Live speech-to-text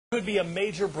Could be a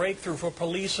major breakthrough for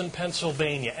police in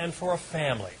Pennsylvania and for a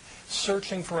family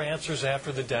searching for answers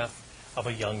after the death of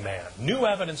a young man. New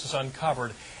evidence is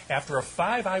uncovered after a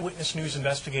 5 Eyewitness News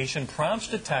investigation prompts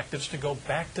detectives to go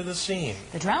back to the scene.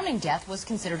 The drowning death was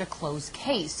considered a closed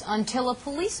case until a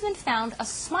policeman found a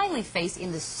smiley face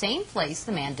in the same place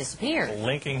the man disappeared.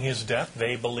 Linking his death,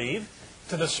 they believe,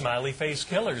 to the smiley face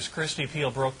killers.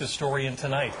 KSTP broke the story in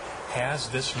tonight. Has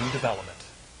this new development?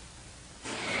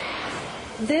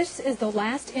 This is the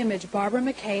last image Barbara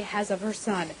McKay has of her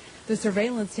son. The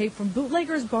surveillance tape from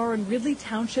Bootlegger's Bar in Ridley,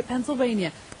 Township,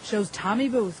 Pennsylvania shows Tommy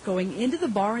Booth going into the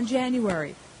bar in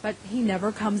January, but he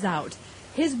never comes out.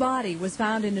 His body was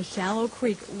found in a shallow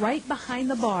creek right behind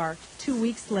the bar 2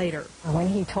 weeks later. When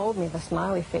he told me the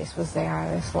smiley face was there,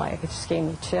 I was like, it just gave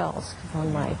me chills.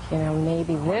 I'm like,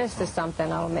 maybe this is something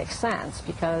that'll make sense,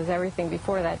 because everything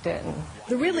before that didn't.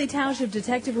 The Ridley Township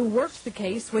detective who worked the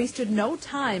case wasted no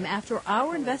time after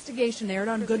our investigation aired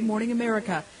on Good Morning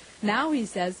America. Now he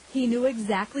says he knew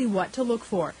exactly what to look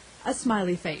for, a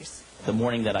smiley face. The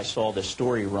morning that I saw this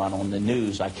story run on the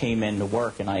news, I came in to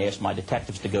work and I asked my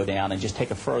detectives to go down and just take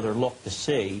a further look to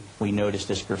see. We noticed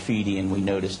this graffiti and we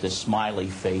noticed this smiley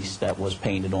face that was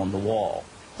painted on the wall.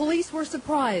 Police were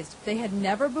surprised. They had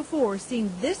never before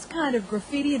seen this kind of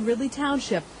graffiti in Ridley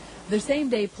Township. The same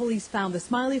day police found the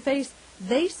smiley face,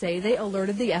 they say they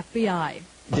alerted the FBI.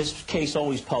 This case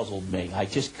always puzzled me. I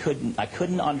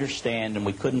couldn't understand, and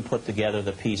we couldn't put together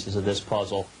the pieces of this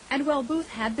puzzle. And while Booth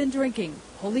had been drinking,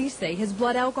 police say his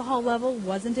blood alcohol level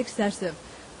wasn't excessive.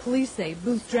 Police say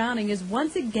Booth's drowning is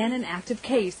once again an active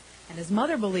case, and his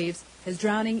mother believes his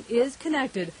drowning is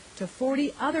connected to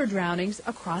 40 other drownings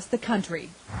across the country.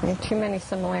 There are too many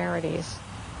similarities,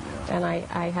 and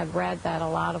I had read that a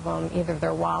lot of them, either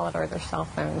their wallet or their cell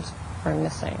phones are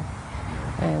missing.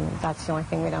 And that's the only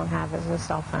thing we don't have is a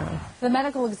cell phone. The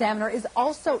medical examiner is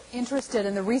also interested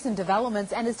in the recent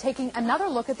developments and is taking another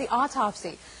look at the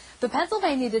autopsy. The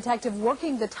Pennsylvania detective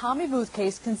working the Tommy Booth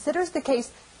case considers the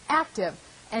case active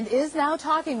and is now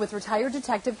talking with retired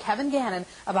detective Kevin Gannon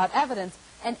about evidence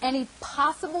and any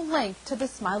possible link to the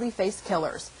smiley face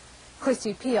killers.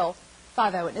 KSTP,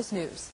 5 Eyewitness News.